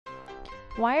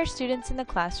Why are students in the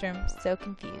classroom so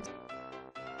confused?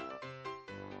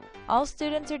 All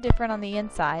students are different on the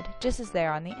inside, just as they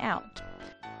are on the out.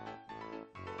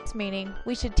 Meaning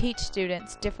we should teach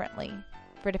students differently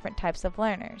for different types of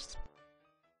learners.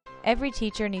 Every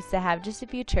teacher needs to have just a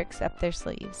few tricks up their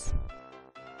sleeves.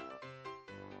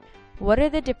 What are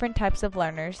the different types of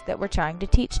learners that we're trying to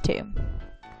teach to?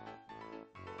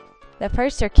 The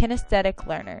first are kinesthetic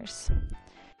learners.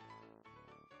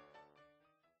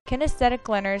 Kinesthetic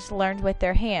learners learn with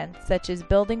their hands, such as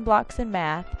building blocks in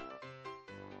math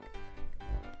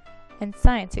and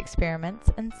science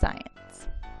experiments in science.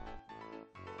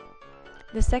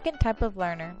 The second type of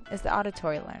learner is the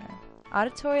auditory learner.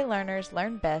 Auditory learners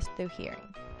learn best through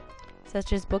hearing,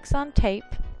 such as books on tape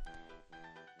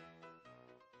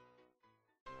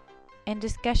and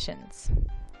discussions.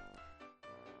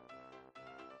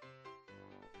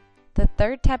 The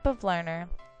third type of learner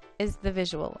is the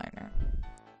visual learner.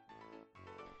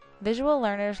 Visual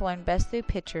learners learn best through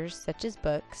pictures, such as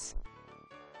books,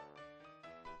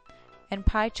 and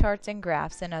pie charts and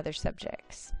graphs and other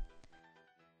subjects.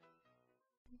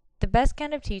 The best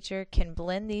kind of teacher can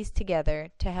blend these together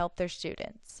to help their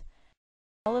students.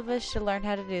 All of us should learn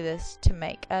how to do this to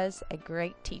make us a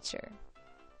great teacher.